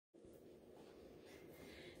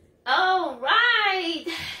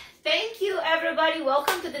everybody.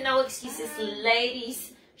 Welcome to the No Excuses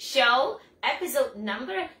Ladies Show, episode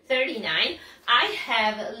number 39. I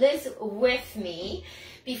have Liz with me.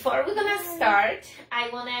 Before we're gonna start, I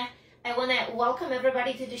wanna welcome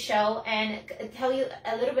everybody to the show and tell you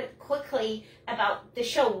a little bit quickly about the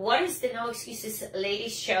show. What is the No Excuses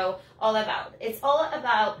Ladies Show all about? It's all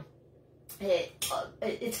about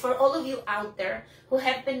it's for all of you out there who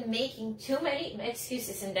have been making too many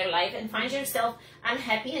excuses in their life and find yourself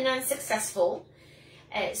unhappy and unsuccessful.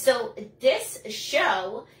 So this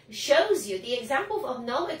show shows you the example of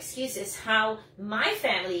no excuses, how my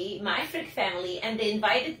family, my freak family, and the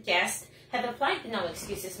invited guests have applied the no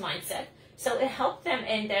excuses mindset. So it helped them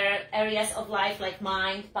in their areas of life like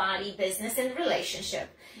mind, body, business, and relationship.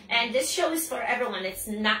 And this show is for everyone. It's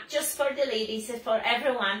not just for the ladies, it's for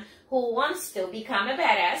everyone who wants to become a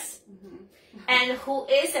badass and who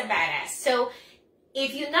is a badass. So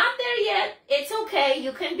if you're not there yet, it's okay.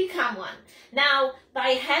 You can become one. Now,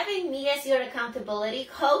 by having me as your accountability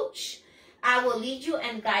coach, I will lead you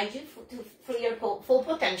and guide you through your full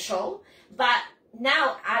potential. But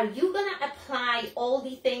now, are you going to apply all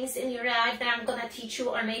the things in your life that I'm going to teach you,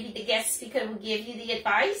 or maybe the guest speaker will give you the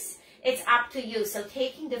advice? It's up to you. So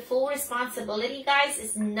taking the full responsibility, guys,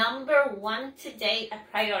 is number one today, a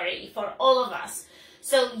priority for all of us.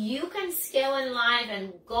 So you can scale in life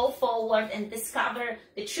and go forward and discover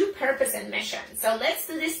the true purpose and mission. So let's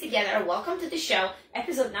do this together. Welcome to the show,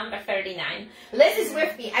 episode number 39. Liz is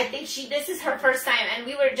with me. I think this is her first time, and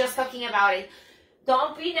we were just talking about it.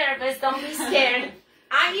 Don't be nervous. Don't be scared.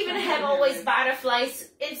 I even have always butterflies.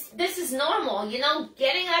 This is normal, you know,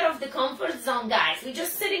 getting out of the comfort zone, guys. We're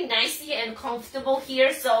just sitting nicely and comfortable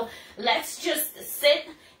here. So let's just sit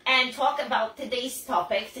and talk about today's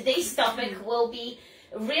topic. Today's topic will be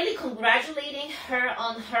really congratulating her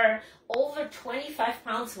on her over 25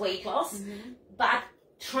 pounds weight loss. But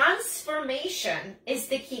transformation is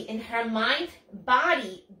the key in her mind,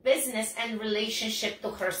 body, business, and relationship to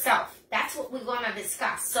herself. That's what we're going to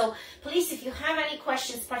discuss. So please, if you have any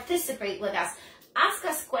questions, participate with us. Ask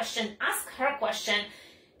us question, ask her question,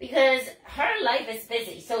 because her life is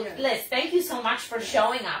busy. So Liz, thank you so much for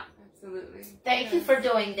showing up. Absolutely. Thank you for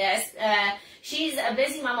doing this. She's a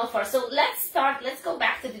busy mama for. So let's start. Let's go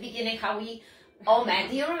back to the beginning, how we all met.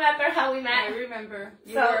 Do you remember how we met? I remember.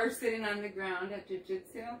 You were sitting on the ground at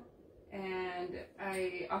jiu-jitsu, and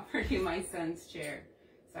I offered you my son's chair.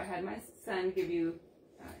 So I had my son give you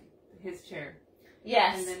his chair.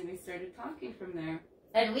 Yes. And then we started talking from there.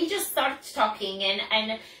 And we just started talking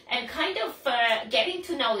and kind of getting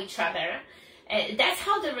to know each other. That's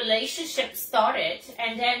how the relationship started.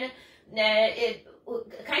 And then it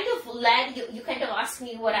kind of led, you kind of asked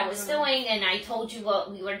me what I was doing, and I told you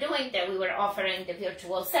what we were doing, that we were offering the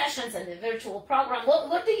virtual sessions and the virtual program.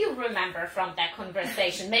 What do you remember from that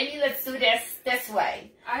conversation? Maybe let's do this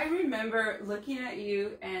way. I remember looking at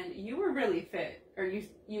you, and you were really fit, or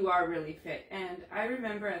you are really fit. And I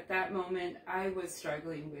remember at that moment, I was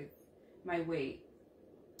struggling with my weight.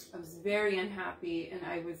 I was very unhappy, and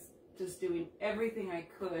I was just doing everything I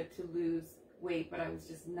could to lose weight, but I was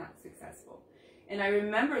just not successful. And I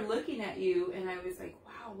remember looking at you, and I was like,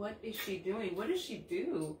 wow, what is she doing? What does she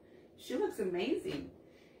do? She looks amazing.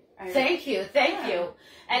 Thank you.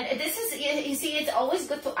 And this is, you see, it's always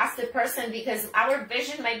good to ask the person, because our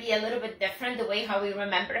vision might be a little bit different, the way how we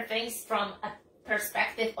remember things from a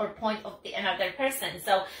perspective or point of the another person.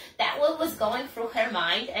 So that what was going through her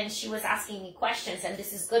mind, and she was asking me questions, and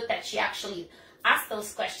this is good that she actually asked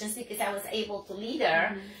those questions, because I was able to lead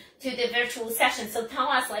her to the virtual session. So tell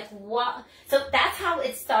us, like, what, so that's how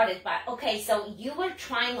it started. But okay, so you were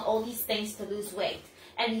trying all these things to lose weight,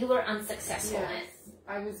 and you were unsuccessful. Yes,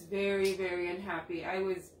 I was very, very unhappy. I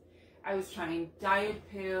was trying diet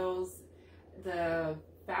pills, the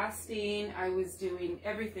fasting, I was doing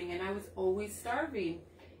everything, and I was always starving.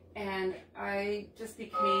 And I just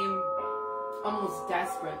became almost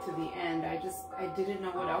desperate to the end. I didn't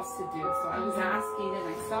know what else to do. So I was asking,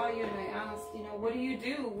 and I saw you, and I asked, you know, what do you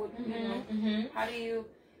do? What, you know, how do you?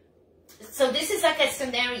 So this is like a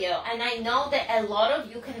scenario, and I know that a lot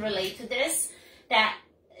of you can relate to this, that,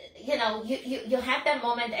 you know, you have that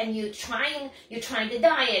moment, and you're trying the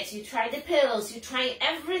diets, you try the pills, you try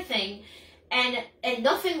everything, and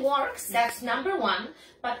nothing works. That's number one.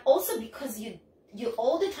 But also because you're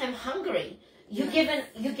all the time hungry. You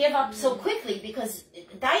give up so quickly, because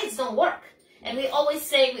diets don't work. And we've always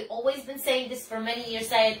been saying this for many years,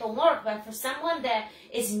 diet don't work. But for someone that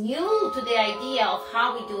is new to the idea of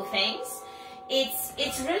how we do things,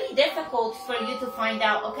 it's really difficult for you to find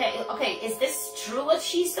out, okay, is this true what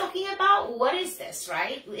she's talking about? What is this,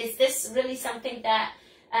 right? Is this really something that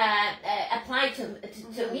apply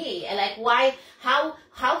to me? Like, how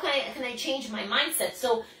can I change my mindset?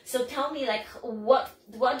 So tell me, like, what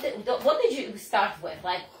did you start with?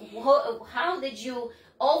 Like, how did you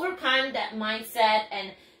overcome that mindset,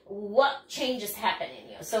 and what changes happen in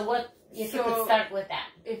you? So what, if you could start with that.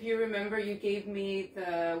 If you remember, you gave me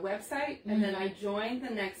the website, and then I joined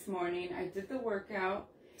the next morning. I did the workout.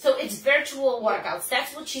 So it's virtual workouts.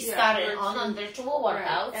 That's what she started on virtual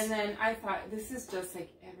workouts. Right. And then I thought, this is just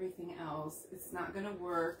like everything else. It's not going to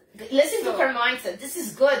work. Listen to her mindset. This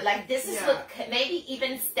is good. Like, this is what maybe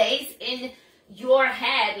even stays in your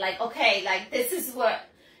head. Like, okay, like, this is what...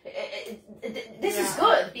 this is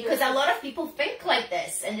good, because a lot of people think like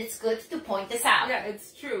this, and it's good to point this out. Yeah,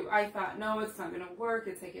 it's true. I thought, no, it's not going to work.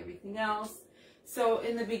 It's like everything else. So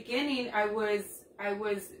in the beginning, I was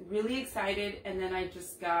really excited, and then I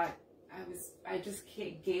just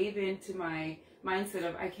gave into my mindset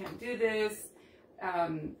of, I can't do this.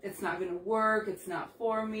 It's not going to work. It's not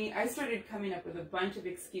for me. I started coming up with a bunch of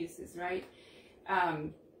excuses, right?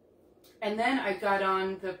 And then I got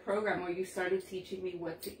on the program where you started teaching me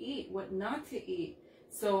what to eat, what not to eat.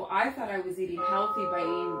 So I thought I was eating healthy by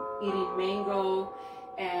eating mango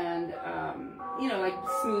and, you know, like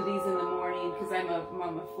smoothies in the morning, because I'm a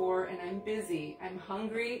mom of 4 and I'm busy. I'm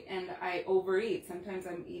hungry and I overeat. Sometimes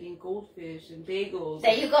I'm eating goldfish and bagels.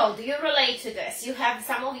 There you go. Do you relate to this?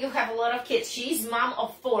 Some of you have a lot of kids. She's mom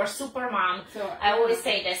of 4, super mom. So I always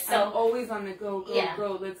say this. So I'm always on the go,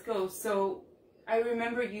 let's go. So I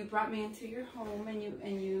remember you brought me into your home,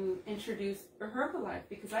 and you introduced Herbalife,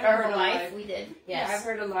 because I heard Herbalife. We did. Yes. Yeah, I've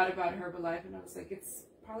heard a lot about Herbalife, and I was like, it's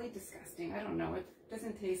probably disgusting. I don't know. It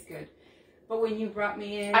doesn't taste good. But when you brought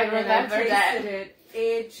me in, I remember and I tasted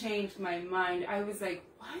it changed my mind. I was like,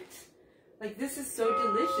 what? Like, this is so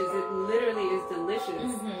delicious. It literally is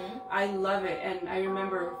delicious. I love it, and I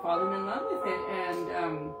remember falling in love with it. And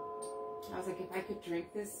I was like, if I could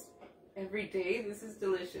drink this every day, this is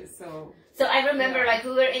delicious. So I remember, like,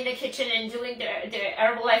 we were in the kitchen and doing the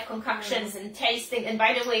Herbalife concoctions and tasting. And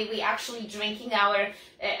by the way, we actually drinking our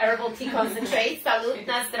herbal tea concentrate. Salud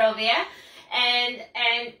na zdrowie. And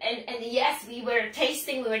yes, we were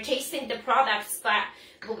tasting the products. But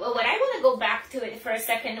what I want to go back to it for a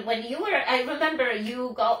second, when you were, I remember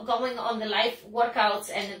you going on the live workouts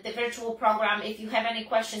and the virtual program. If you have any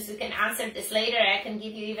questions, we can answer this later. I can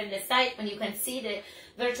give you even the site when you can see the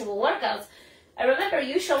virtual workouts. I remember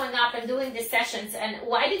you showing up and doing the sessions. And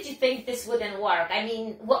why did you think this wouldn't work? I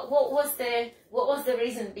mean, what was the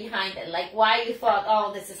reason behind it? Like, why you thought,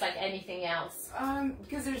 oh, this is like anything else?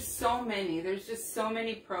 Because there's so many. There's just so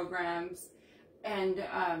many programs, and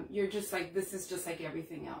you're just like, this is just like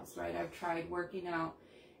everything else, right? I've tried working out,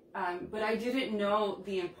 but I didn't know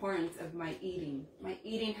the importance of my eating. My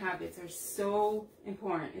eating habits are so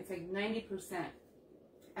important. It's like 90%.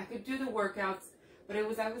 I could do the workouts, but I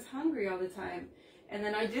was hungry all the time. And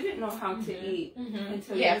then I didn't know how to eat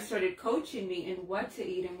until you started coaching me in what to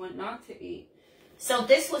eat and what not to eat. So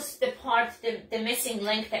this was the part, the missing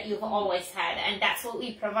link that you've always had. And that's what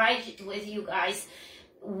we provide with you guys.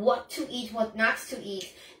 What to eat, what not to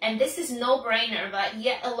eat. And this is no-brainer, but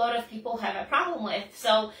yet a lot of people have a problem with.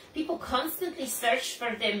 So people constantly search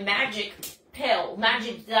for the magic pill,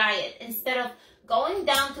 magic diet, instead of going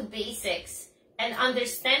down to basics and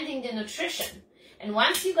understanding the nutrition. And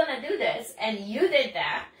once you're going to do this, and you did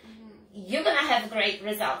that, you're going to have great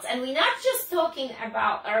results. And we're not just talking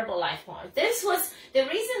about Herbalife more. This was the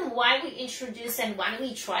reason why we introduced and why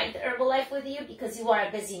we tried Herbalife with you, because you are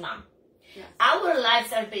a busy mom. Yes. Our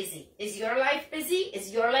lives are busy. Is your life busy?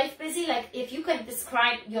 Is your life busy? Like, if you can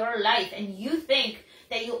describe your life and you think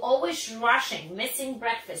that you're always rushing, missing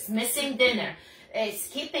breakfast, missing dinner,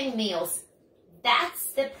 skipping meals,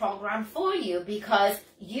 that's the program for you, because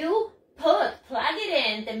you plug it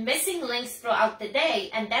in, the missing links throughout the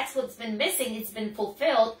day, and that's what's been missing. It's been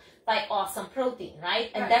fulfilled by awesome protein,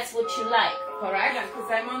 right? And that's what you like, correct? Yeah,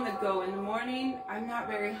 because I'm on the go in the morning. I'm not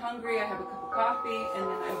very hungry. I have a cup of coffee, and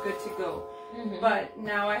then I'm good to go. But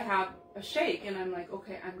now I have a shake, and I'm like,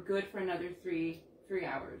 okay, I'm good for another three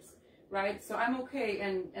hours, right? So I'm okay,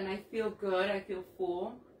 and I feel good. I feel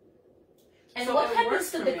full. And so what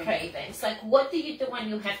happens to the cravings? Like, what do you do when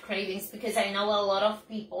you have cravings? Because I know a lot of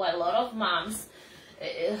people, a lot of moms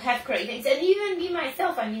have cravings. And even me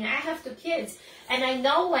myself, I mean, I have 2 kids. And I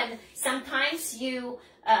know when sometimes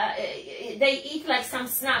they eat like some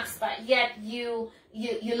snacks, but yet you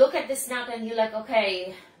look at the snack and you're like,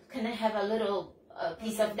 okay, can I have a little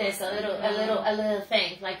piece of this, a little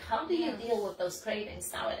thing? Like, how do you deal with those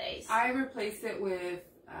cravings nowadays? I replace it with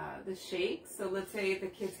the shakes. So let's say the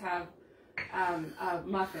kids have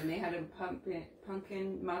muffin. They had a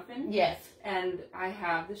pumpkin muffin. Yes. And I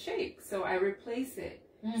have the shake, so I replace it.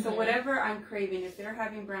 So whatever I'm craving, if they're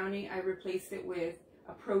having brownie, I replace it with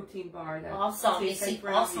a protein bar. That awesome. You see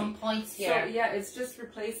awesome points here. So yeah, it's just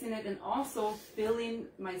replacing it and also filling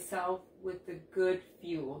myself with the good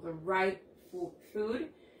fuel, the right food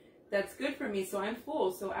that's good for me. So I'm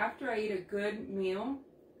full. So after I eat a good meal,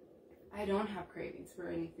 I don't have cravings for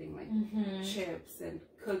anything like chips and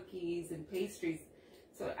cookies and pastries.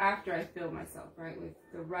 So after I fill myself, right, with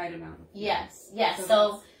the right amount of food. Yes.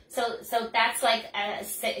 So that's like a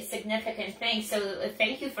significant thing. So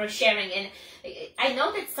thank you for sharing. And I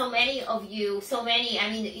know that so many,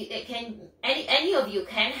 I mean, it can, any of you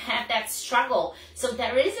can have that struggle. So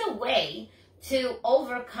there is a way to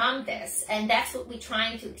overcome this, and that's what we're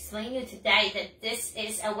trying to explain to you today, that this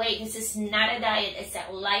is a way. This is not a diet, it's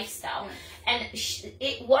a lifestyle. And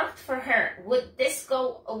it worked for her. Would this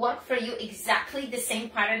work for you exactly the same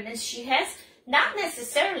pattern as she has? Not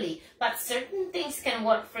necessarily, but certain things can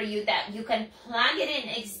work for you that you can plug it in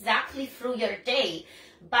exactly through your day.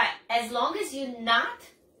 But as long as you're not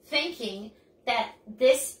thinking that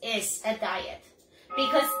this is a diet,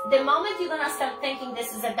 because the moment you're gonna start thinking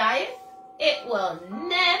this is a diet, it will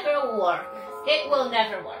never work. It will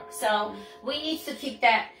never work. So we need to keep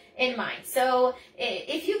that in mind. So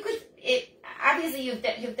if you could, obviously you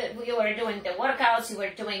were doing the workouts, you were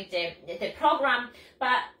doing the program,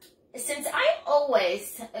 but since I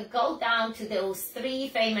always go down to those 3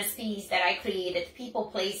 famous P's that I created, people,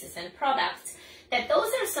 places, and products, that those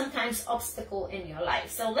are sometimes obstacles in your life.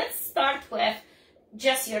 So let's start with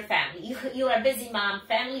just your family. You are a busy mom,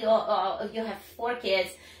 family, or you have 4 kids.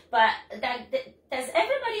 But does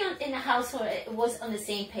everybody in the household was on the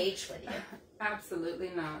same page with you?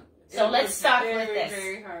 Absolutely not. So let's start with this.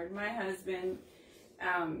 Very hard. My husband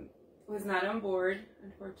was not on board.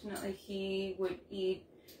 Unfortunately, he would eat,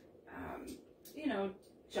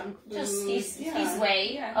 junk food. Just his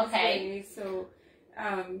way. Yeah, okay. His way. So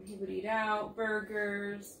he would eat out,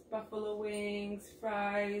 burgers, buffalo wings,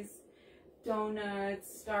 fries,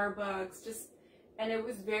 donuts, Starbucks, and it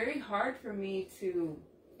was very hard for me to.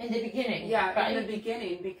 In the beginning. Yeah, right? in the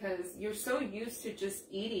beginning, because you're so used to just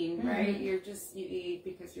eating, right? You eat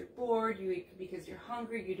because you're bored, you eat because you're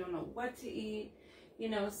hungry, you don't know what to eat,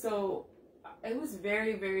 so it was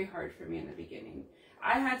very, very hard for me in the beginning.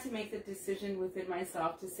 I had to make the decision within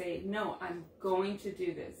myself to say, no, I'm going to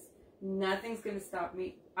do this. Nothing's going to stop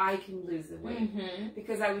me. I can lose the weight.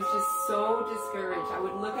 Because I was just so discouraged. I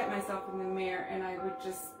would look at myself in the mirror and I would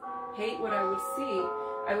just hate what I would see.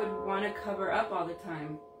 I would want to cover up all the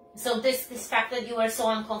time. So this fact that you were so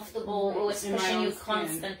uncomfortable was pushing you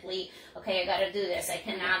constantly. Okay, I gotta do this. I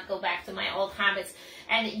cannot go back to my old habits.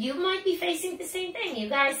 And you might be facing the same thing. You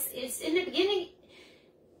guys, it's in the beginning,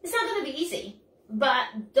 it's not gonna be easy. But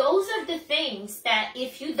those are the things that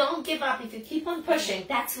if you don't give up, if you keep on pushing,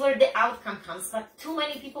 that's where the outcome comes. But too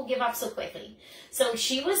many people give up so quickly. So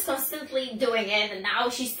she was constantly doing it, and now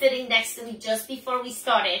she's sitting next to me just before we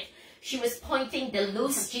started. She was pointing the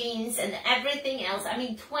loose jeans and everything else. I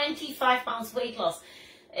mean, 25 pounds weight loss.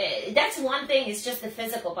 That's one thing, it's just the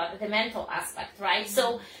physical, but the mental aspect, right?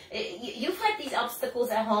 So you've had these obstacles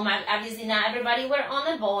at home. Obviously, not everybody were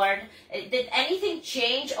on the board. Did anything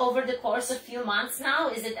change over the course of a few months now?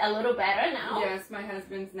 Is it a little better now? Yes, my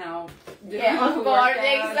husband's now on board,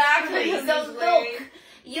 exactly. So look.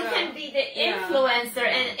 You can be the influencer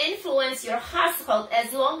and influence your household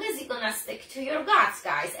as long as you're gonna stick to your guts,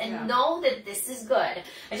 guys, and know that this is good.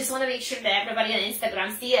 I just want to make sure that everybody on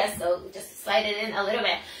Instagram sees us, so just slide it in a little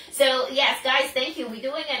bit. So yes, guys, thank you. We're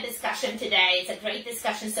doing a discussion today. It's a great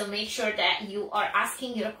discussion, so make sure that you are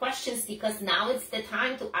asking your questions, because now it's the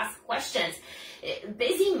time to ask questions.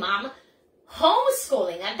 Busy mom.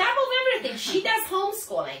 Homeschooling on top of everything. She does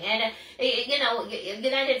homeschooling, and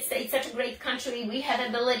United States, such a great country, we have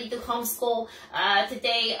ability to homeschool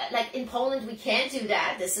today. Like in Poland, we can't do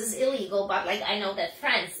that. This is illegal, but like I know that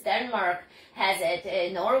France, Denmark has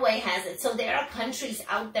it, Norway has it. So there are countries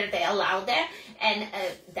out there that allow that, and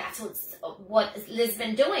that's what Liz's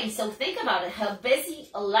been doing. So think about it, her busy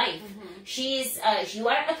life. You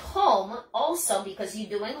are at home also because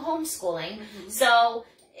you're doing homeschooling. So.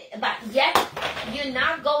 But yet, you're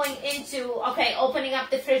not going into, okay, opening up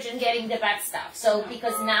the fridge and getting the bad stuff. So,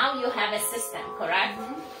 because now you have a system, correct?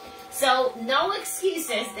 So, no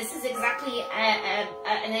excuses. This is exactly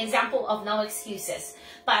an example of no excuses.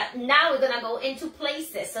 But now we're going to go into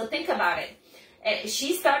places. So, think about it.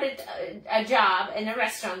 She started a job in a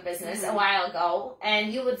restaurant business a while ago.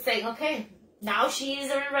 And you would say, okay, now she is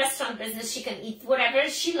in a restaurant business. She can eat whatever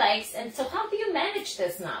she likes. And so, how do you manage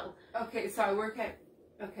this now? Okay, so I work at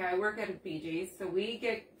okay, I work at a BJ's, so we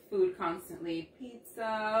get food constantly.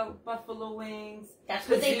 Pizza, buffalo wings, that's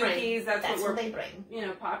what they bring. That's what they bring. You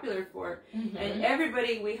know, popular for. Mm-hmm. And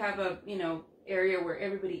everybody, we have a, you know, area where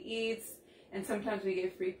everybody eats, and sometimes we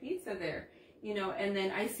get free pizza there. You know, and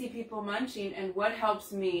then I see people munching, and what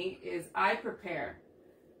helps me is I prepare.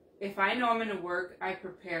 If I know I'm going to work, I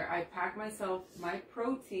prepare. I pack myself my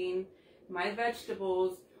protein, my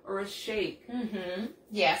vegetables, or a shake. Mm-hmm.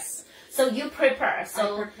 Yes. So you prepare.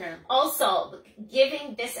 So I prepare. Also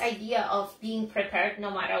giving this idea of being prepared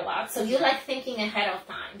no matter what. So you like thinking ahead of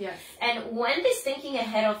time. Yes. And when this thinking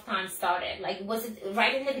ahead of time started, like was it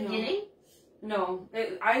right in the beginning? No.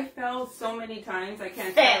 I fell so many times. I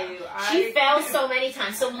can't Fail. tell you. She fell so many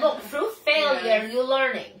times. So look, through failure, you're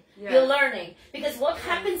learning. Yes. You're learning. Because what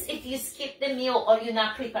happens if you skip the meal or you're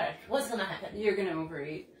not prepared? What's going to happen? You're going to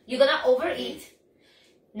overeat. You're going to overeat.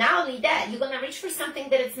 Not only that, you're going to reach for something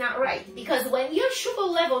that it's not right. Because when your sugar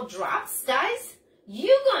level drops, guys,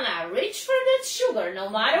 you're going to reach for that sugar no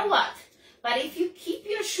matter what. But if you keep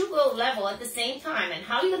your sugar level at the same time, and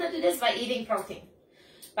how are you going to do this? By eating protein.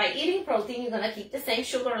 By eating protein, you're going to keep the same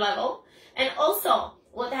sugar level. And also,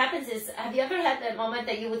 what happens is, have you ever had that moment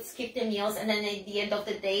that you would skip the meals and then at the end of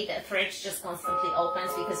the day, the fridge just constantly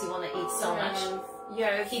opens because you want to eat so much?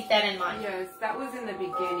 Yes. Keep that in mind. Yes, that was in the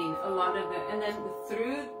beginning, a lot of it. And then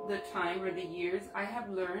through the time or the years, I have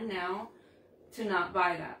learned now to not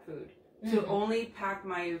buy that food. Mm-hmm. To only pack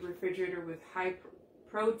my refrigerator with high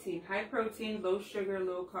protein, low sugar,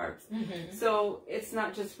 low carbs. Mm-hmm. So it's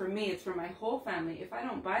not just for me, it's for my whole family. If I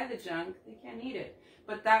don't buy the junk, they can't eat it.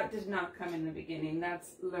 But that did not come in the beginning.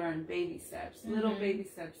 That's learned baby steps, little baby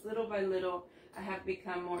steps, little by little. I have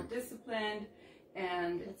become more disciplined,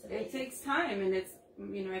 and it takes time. And it's,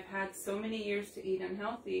 you know, I've had so many years to eat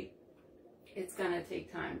unhealthy. It's gonna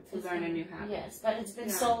take time to learn a new habit. Yes, but it's been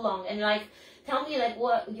so long. And like, tell me like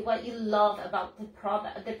what you love about the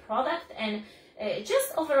product, and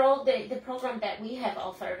just overall the program that we have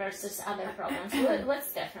offered versus other programs.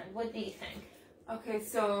 What's different? What do you think? Okay,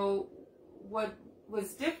 so what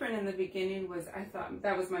was different in the beginning was, I thought,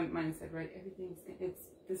 that was my mindset, right? It's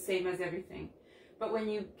the same as everything. But when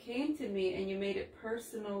you came to me and you made it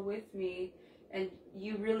personal with me, and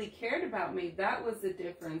you really cared about me, that was the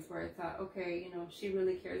difference, where I thought, okay, you know, she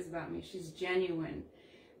really cares about me. She's genuine,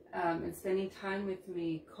 and spending time with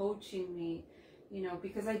me, coaching me, you know,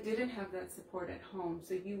 because I didn't have that support at home.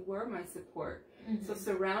 So you were my support. Mm-hmm. So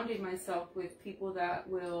surrounding myself with people that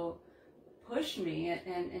will push me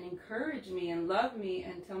and encourage me and love me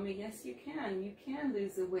and tell me, yes, you can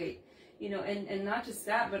lose the weight, you know, and not just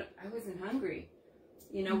that, but I wasn't hungry.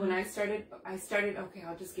 You know, when I started, okay,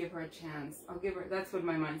 I'll just give her a chance. That's what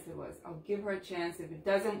my mindset was. I'll give her a chance. If it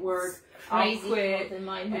doesn't work, I'll quit,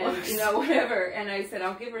 and, you know, whatever. And I said,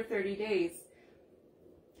 I'll give her 30 days.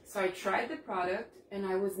 So I tried the product, and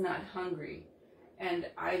I was not hungry. And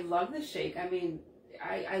I love the shake. I mean,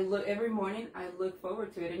 I look every morning, I look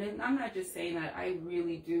forward to it. And I'm not just saying that, I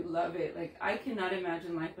really do love it. Like, I cannot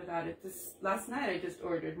imagine life without it. Last night I just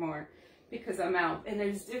ordered more because I'm out, and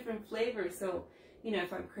there's different flavors. So, you know,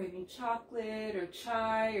 if I'm craving chocolate or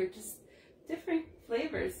chai or just different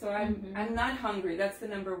flavors. So I'm not hungry. That's the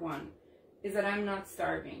number one, is that I'm not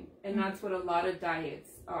starving. And that's what a lot of diets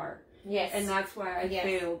are. Yes. And that's why I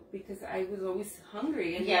failed, because I was always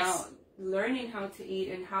hungry. And now learning how to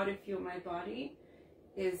eat and how to fuel my body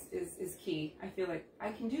is key. I feel like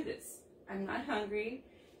I can do this. I'm not hungry.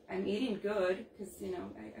 I'm eating good because, you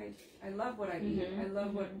know, I love what I eat. I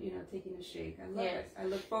love what, you know, taking a shake. I love it. I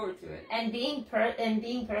look forward to it. And being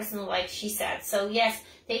personal, like she said. So yes,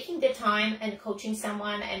 taking the time and coaching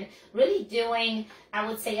someone and really doing, I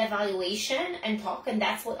would say, evaluation and talk. And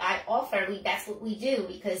that's what I offer. That's what we do,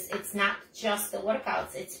 because it's not just the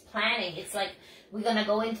workouts. It's planning. It's like, we're going to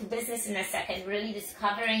go into business in a second, really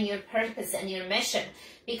discovering your purpose and your mission,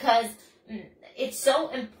 because it's so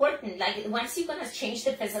important. Like, once you're going to change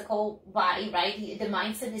the physical body, right, the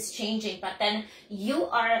mindset is changing, but then you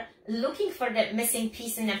are looking for the missing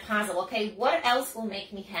piece in the puzzle. Okay, what else will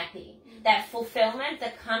make me happy? That fulfillment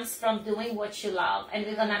that comes from doing what you love. And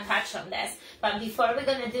we're going to touch on this. But before we're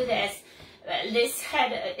going to do this, Liz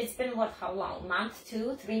it's been what, how long? Month,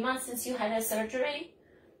 2, 3 months since you had a surgery?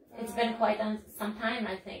 It's been quite some time,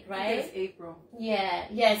 I think, right? It's April.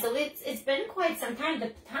 Yeah. So it's been quite some time.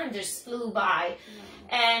 The time just flew by,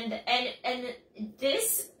 and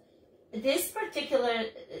this particular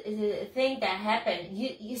thing that happened,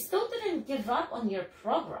 you still didn't give up on your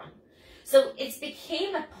program, so it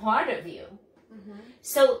became a part of you.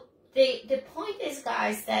 So the point is,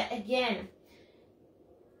 guys, that again,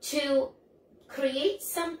 to create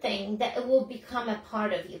something that will become a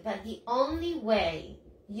part of you, but the only way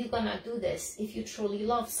you're gonna do this if you truly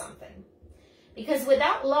love something. Because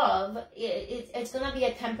without love, it's gonna be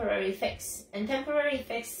a temporary fix, and temporary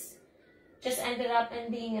fix just ended up in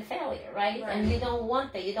being a failure, right? And you don't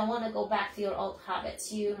want that. You don't want to go back to your old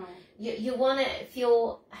habits. You want to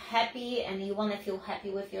feel happy, and you want to feel happy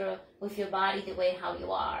with your body the way how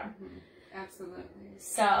you are. Absolutely.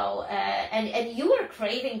 So, and you were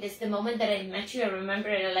craving this the moment that I met you. I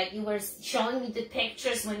remember, like, you were showing me the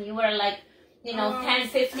pictures when you were like, you know, 10,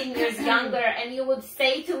 15 years younger, and you would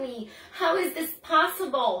say to me, how is this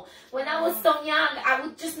possible? When I was so young, I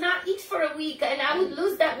would just not eat for a week, and I would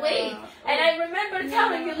lose that weight. And I remember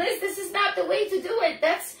telling you, Liz, this is not the way to do it.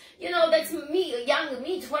 That's, you know, that's me, young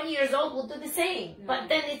me, 20 years old, will do the same. But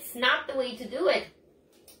then it's not the way to do it.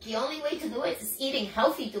 The only way to do it is eating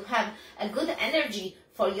healthy, to have a good energy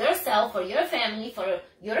for yourself, for your family, for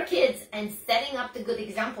your kids, and setting up the good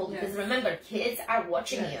example. Because remember, kids are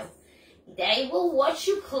watching you. They will watch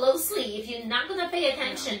you closely. If you're not going to pay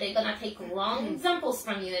attention, they're going to take wrong examples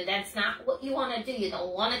from you, and that's not what you want to do. You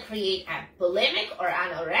don't want to create a bulimic or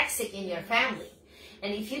anorexic in your family.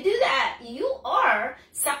 And if you do that, you are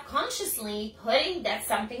subconsciously putting that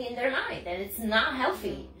something in their mind, and it's not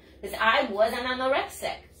healthy. Because I was an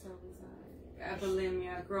anorexic. So was I.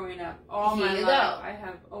 Bulimia growing up. All my life, I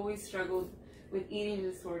have always struggled with eating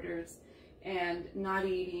disorders and not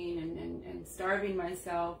eating and starving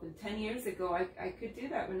myself. And 10 years ago, I could do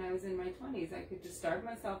that when I was in my 20s. I could just starve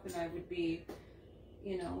myself and I would be,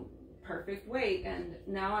 you know, perfect weight. And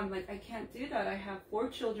now I'm like, I can't do that. I have 4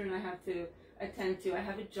 children I have to attend to. I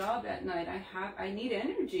have a job at night. I need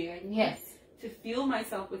energy. I need to fuel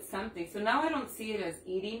myself with something. So now I don't see it as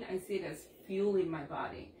eating. I see it as fueling my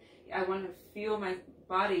body. I want to fuel my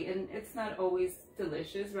body, and it's not always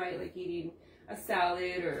delicious, right? Like eating a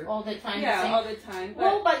salad or all the time. All the time.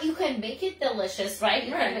 But you can make it delicious, right?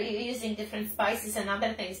 You can be using different spices and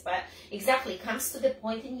other things. But exactly, it comes to the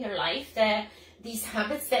point in your life that these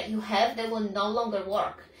habits that you have, they will no longer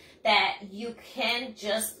work. That you can't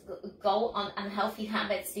just go on unhealthy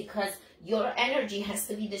habits, because your energy has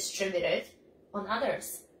to be distributed on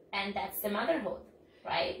others, and that's the motherhood,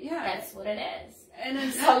 right? Yeah, that's what it is. And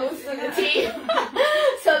then salute to the tea.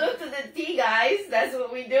 Salute to the tea, guys. That's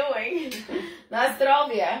what we're doing. Na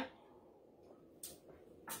zdrowie.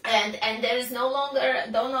 And there is no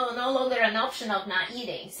longer an option of not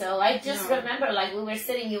eating. So I just remember, like, we were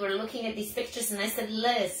sitting, you were looking at these pictures, and I said,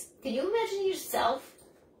 Liz, can you imagine yourself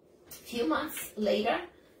a few months later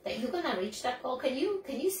that you're gonna reach that goal? Can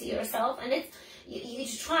you see yourself? And it's you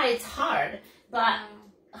try. It's hard, but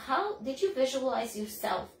how did you visualize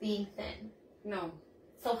yourself being thin? No.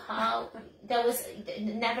 So how that was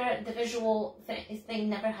never the visual thing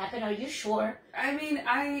never happened? Are you sure? I mean,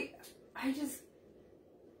 I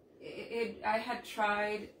had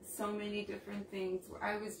tried so many different things where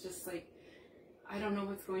I was just like, I don't know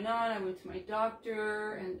what's going on. I went to my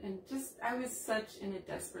doctor, and just I was such in a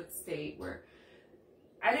desperate state where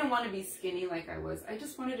I didn't want to be skinny like I was. I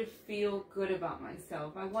just wanted to feel good about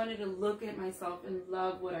myself. I wanted to look at myself and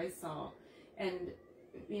love what I saw. And,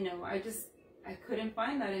 you know, I couldn't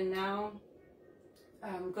find that. And now,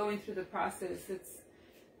 going through the process,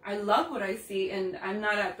 I love what I see, and I'm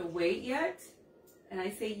not at the weight yet. And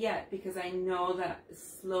I say yet because I know that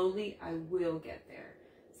slowly I will get there.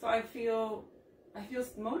 So I feel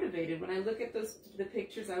motivated when I look at the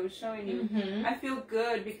pictures I was showing you. I feel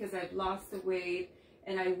good because I've lost the weight,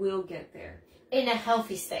 and I will get there. In a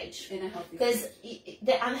healthy stage. In a healthy stage. Because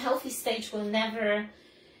the unhealthy stage will never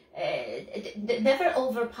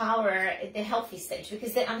overpower the healthy stage,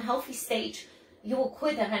 because the unhealthy stage, you will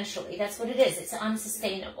quit eventually. That's what it is. It's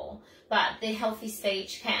unsustainable. But the healthy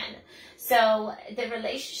stage can. So the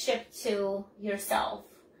relationship to yourself,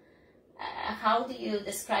 how do you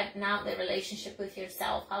describe now the relationship with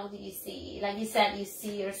yourself? How do you see, like you said, you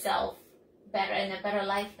see yourself better, in a better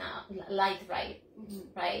life now, right?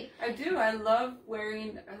 Right? I do. I love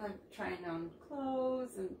trying on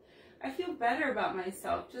clothes, and I feel better about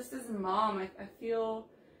myself. Just as a mom, I feel,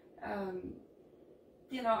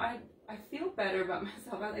 you know, I feel better about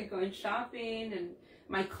myself. I like going shopping, and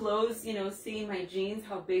my clothes, you know, seeing my jeans,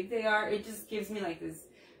 how big they are, it just gives me like this,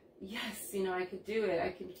 yes, you know, I could do it. I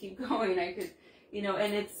can keep going. I could, you know,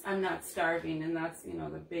 and I'm not starving, and that's, you know,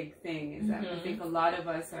 the big thing is that I think a lot of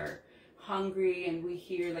us are hungry, and we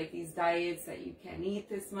hear like these diets that you can't eat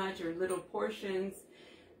this much or little portions.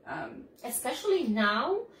 Especially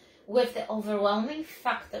now with the overwhelming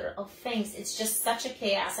factor of things, it's just such a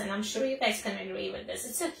chaos, and I'm sure you guys can agree with this.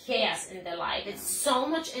 It's a chaos in the life. It's so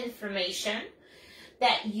much information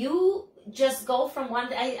that you just go from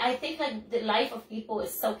one. I think like the life of people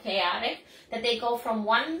is so chaotic that they go from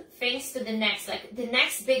one things to the next, like the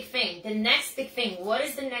next big thing, the next big thing. What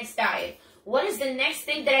is the next diet? What is the next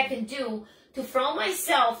thing that I can do to throw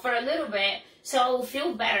myself for a little bit so I will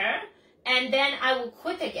feel better, and then I will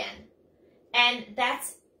quit again? And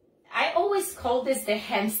that's, I always call this the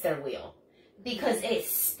hamster wheel, because it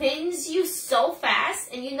spins you so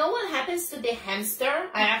fast. And you know what happens to the hamster?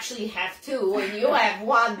 I actually have two, and you have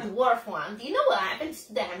one dwarf one. Do you know what happens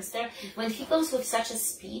to the hamster when he goes with such a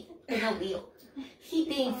speed in a wheel? He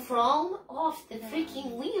being thrown off the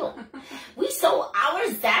freaking wheel. We saw our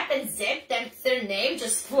Zap and Zip, that's their name,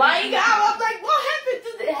 just flying out. I'm like, what happened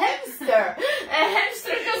to the hamster? A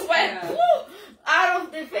hamster just went whoo, out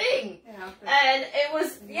of the thing. And it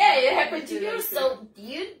was, it happened to you. So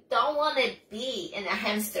you don't want to be in a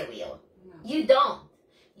hamster wheel. You don't.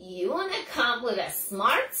 You want to come with a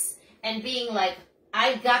smarts and being like,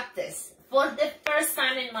 I got this. For the first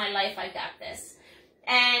time in my life, I got this.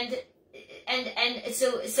 And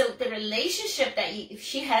so the relationship that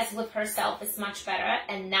she has with herself is much better.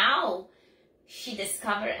 And now she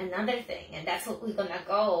discovered another thing. And that's what we're going to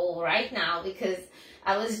go right now, because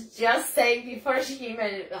I was just saying before she came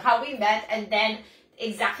in how we met. And then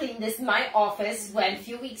exactly in this, my office, when a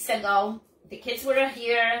few weeks ago, the kids were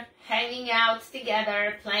here hanging out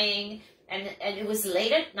together, playing. And it was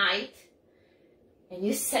late at night. And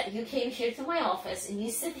you came here to my office, and you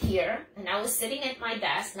sit here, and I was sitting at my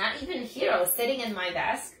desk, not even here, I was sitting at my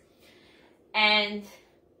desk, and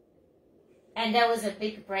there was a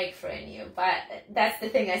big breakthrough in you. But that's the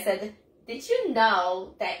thing, I said, did you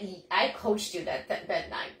know that I coached you that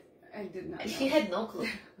night? I did not know. She had no clue.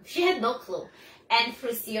 She had no clue. And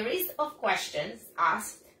through a series of questions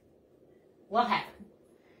asked, what happened?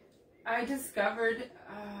 I discovered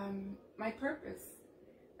my purpose.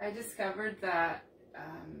 I discovered that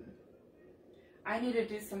I need to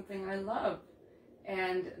do something I love,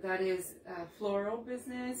 and that is floral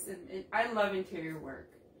business, and I love interior work.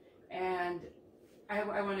 And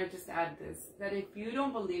I want to just add this, that if you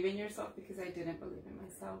don't believe in yourself, because I didn't believe in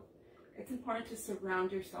myself, it's important to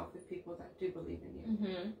surround yourself with people that do believe in you.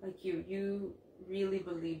 Mm-hmm. Like you really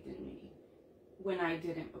believed in me when I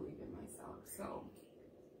didn't believe in myself. So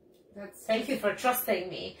that's... Thank you for trusting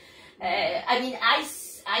me. I mean,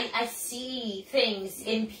 I see things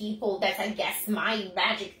in people that I guess my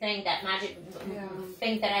magic thing, that magic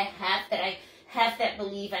thing that I have that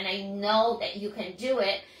belief, and I know that you can do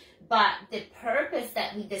it. But the purpose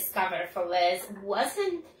that we discovered for Liz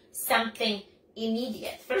wasn't something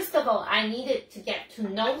immediate. First of all, I needed to get to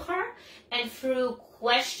know her, and through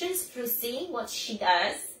questions, through seeing what she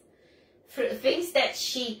does, through things that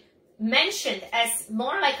she mentioned as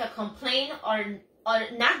more like a complaint or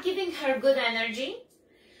not giving her good energy,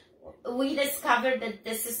 we discovered that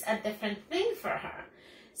this is a different thing for her.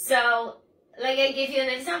 So, like, I give you an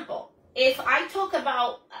example. If I talk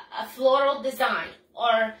about a floral design,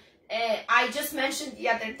 or I just mentioned the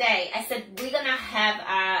other day, I said we're gonna have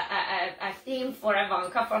a theme for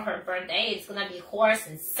Ivanka for her birthday. It's gonna be horse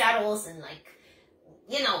and saddles and, like,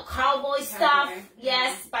 you know, cowboy stuff.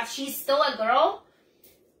 Yes, but she's still a girl.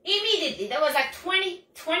 Immediately, there was like 20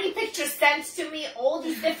 pictures sent to me, all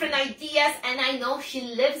these different ideas, and I know she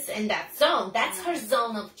lives in that zone. That's her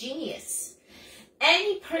zone of genius.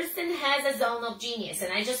 Any person has a zone of genius,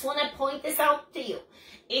 and I just want to point this out to you.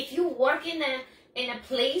 If you work in a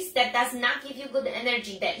place that does not give you good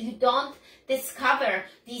energy, that you don't discover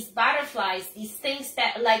these butterflies, these things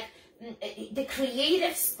that, like, the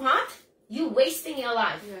creative spot, you're wasting your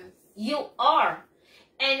life. Yes. You are.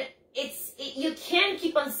 And you can't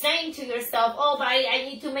keep on saying to yourself, oh, but I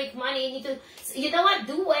need to make money, I need to, you know what,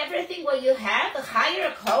 do everything what you have, hire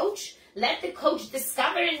a coach, let the coach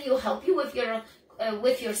discover in you, help you with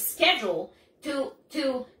your schedule to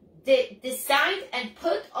decide and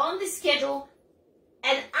put on the schedule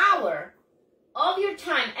an hour of your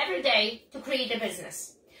time every day to create a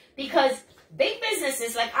business. Because big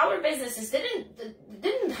businesses, like our businesses,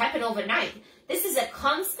 didn't happen overnight. This is a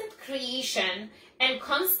constant creation and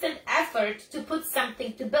constant effort to put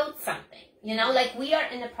something, to build something. You know, like we are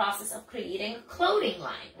in the process of creating a clothing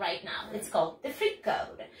line right now. It's called the Freak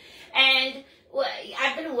Code. And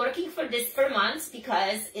I've been working for this for months,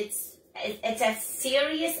 because it's a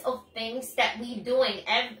series of things that we're doing.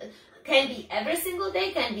 Can be every single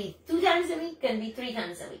day, can be 2 times a week, can be 3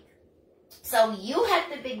 times a week. So you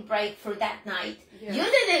had the big breakthrough that night. Yeah. You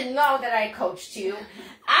didn't know that I coached you.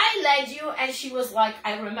 I led you, and she was like,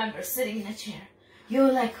 I remember sitting in a chair. You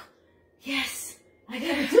were like, yes, I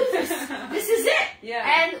gotta do this. This is it.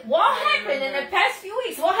 Yeah. And what happened in the past few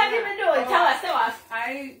weeks? What have you been doing? Tell us.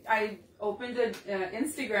 I opened opened an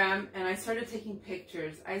Instagram and I started taking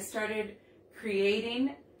pictures. I started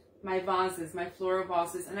creating my vases, my floral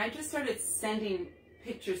vases, and I just started sending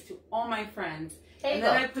pictures to all my friends. And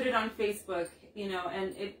then I put it on Facebook, you know,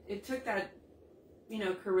 and it took that, you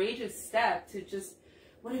know, courageous step to just,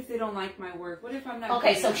 what if they don't like my work? What if I'm not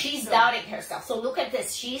Okay, so she's doubting herself. So look at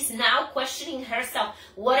this. She's now questioning herself.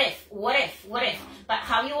 What if? But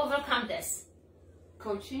how do you overcome this?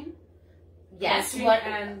 Coaching? Yes. Coaching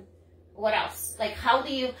and what else? Like, how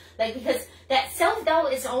do you, like, because that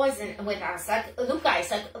self-doubt is always with us. Like, look,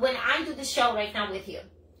 guys, like, when I do the show right now with you,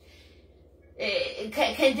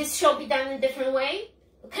 can this show be done in a different way?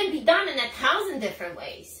 It can be done in 1,000 different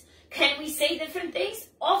ways. Can we say different things?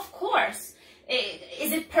 Of course.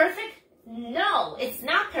 Is it perfect? No, it's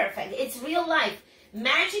not perfect. It's real life.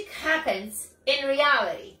 Magic happens in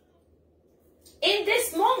reality. In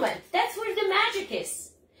this moment, that's where the magic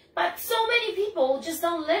is. But so many people just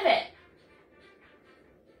don't live it.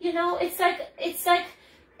 You know, it's like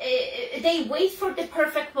they wait for the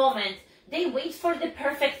perfect moment. They wait for the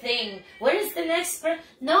perfect thing. Where is the next?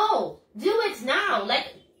 No, do it now.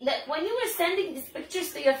 Like when you were sending these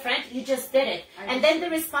pictures to your friend, you just did it, and then the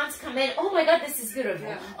response come in. Oh my God, this is beautiful.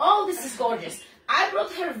 Yeah. Oh, this is gorgeous. I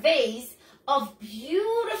brought her vase of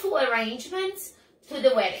beautiful arrangements to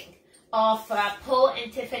the wedding of Paul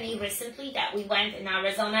and Tiffany recently that we went in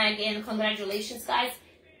Arizona. Again, congratulations, guys.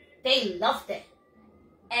 They loved it.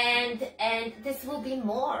 And this will be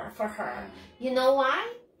more for her. You know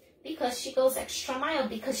why? Because she goes extra mile,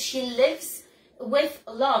 because she lives with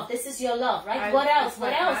love. This is your love, right? What else?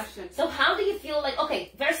 What else? Passion. So how do you feel like,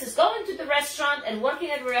 okay, versus going to the restaurant and working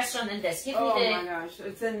at a restaurant and this? Give me the... Oh my gosh,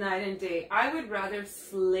 it's a night and day. I would rather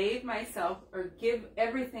slave myself or give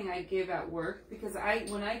everything I give at work, because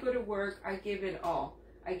when I go to work, I give it all.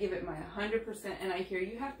 I give it my 100%, and I hear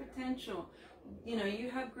you have potential. You know, you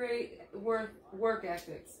have great work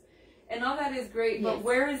ethics. And all that is great, yes. But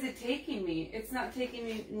where is it taking me? It's not taking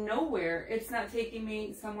me nowhere. It's not taking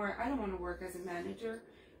me somewhere. I don't want to work as a manager.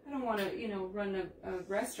 I don't want to, you know, run a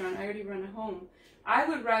restaurant. I already run a home. I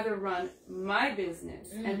would rather run my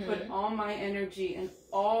business and put all my energy and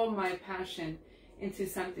all my passion into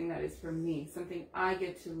something that is for me, something I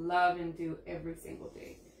get to love and do every single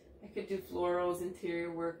day. I could do florals,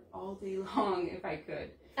 interior work all day long if I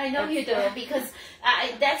could. I know you do, because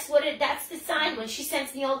that's the sign. When she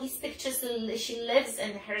sends me all these pictures, she lives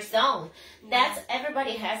in her zone. That's,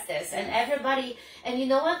 everybody has this, and everybody, and you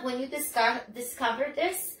know what, when you discover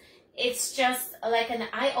this, it's just like an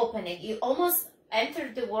eye-opening. You almost enter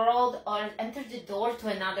the world or enter the door to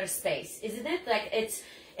another space, isn't it? Like,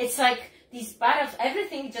 it's like these part of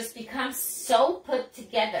everything just becomes so put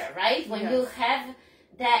together, right? When you have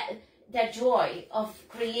that joy of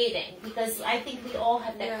creating, because I think we all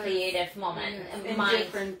have that creative moment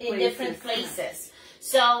in different places.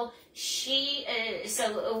 So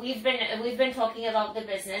so we've been talking about the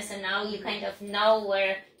business, and now you kind of know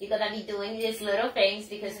where you're gonna be doing these little things,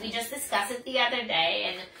 because we just discussed it the other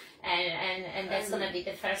day, and that's gonna be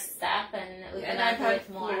the first step, and we're gonna do it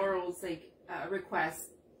more. Florals requests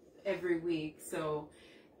every week, so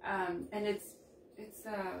and it's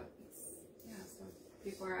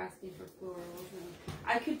people are asking for florals, and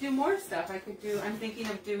I could do more stuff. I'm thinking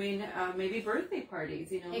of doing maybe birthday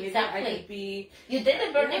parties, you know. Exactly. Maybe I could be... You did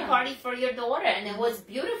a birthday party for your daughter, and it was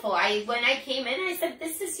beautiful. When I came in, I said,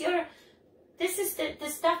 this is the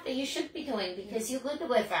stuff that you should be doing, because you're good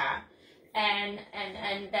with that. And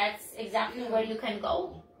that's exactly where you can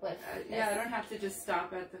go with this. I don't have to just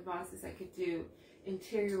stop at the vases. I could do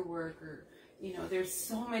interior work, or... You know, there's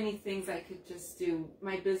so many things I could just do.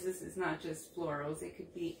 My business is not just florals. It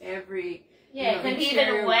could be every... Yeah, it can be even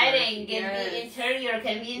a wedding. It can be interior. It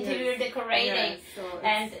can be interior decorating. So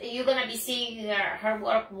and you're going to be seeing her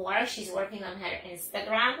work more. She's working on her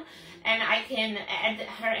Instagram. And I can add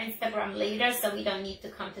her Instagram later, so we don't need to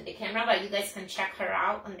come to the camera. But you guys can check her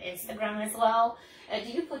out on Instagram as well.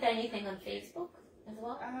 Do you put anything on Facebook as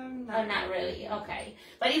well? Not really. Okay.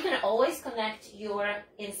 But you can always connect your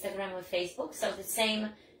Instagram with Facebook. So the same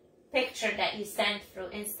picture that you send through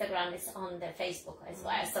Instagram is on the Facebook as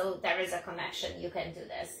well. So there is a connection. You can do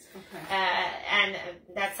this. Okay. And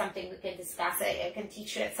that's something we can discuss. I can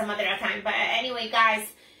teach you at some other time. But anyway, guys,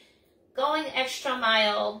 going extra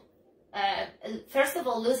mile. First of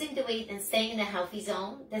all, losing the weight and staying in a healthy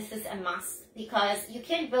zone. This is a must, because you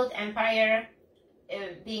can't build empire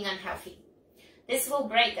being unhealthy. This will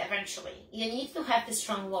break eventually. You need to have the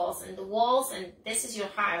strong walls, and the walls, and this is your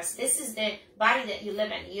house. This is the body that you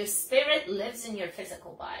live in. Your spirit lives in your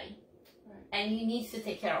physical body, and you need to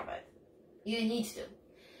take care of it. You need to.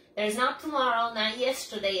 There's not tomorrow, not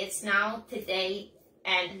yesterday. It's now, today,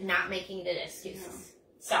 and not making the excuses.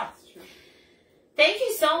 Yeah. So, thank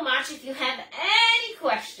you so much. If you have any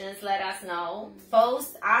questions, let us know.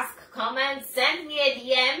 Post, ask, comment, send me a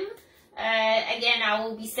DM. Again, I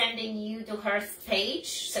will be sending you to her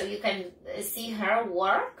page so you can see her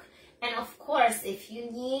work. And of course, if you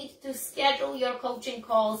need to schedule your coaching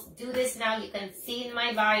calls, do this now. You can see in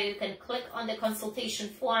my bio, you can click on the consultation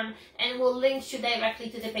form, and we'll link you directly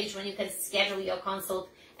to the page when you can schedule your consult,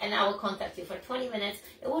 and I will contact you for 20 minutes.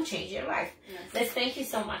 It will change your life. Yes. Liz, thank you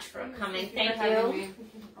so much for coming. Thank you.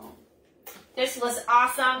 This was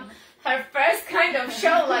awesome. Her first kind of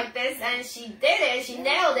show like this, and she did it. She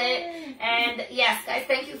nailed it. And yes, guys,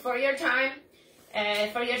 thank you for your time.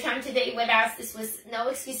 Today with us. This was No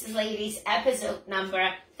Excuses Ladies, episode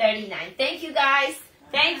number 39. Thank you, guys.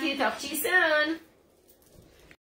 Thank you. Talk to you soon.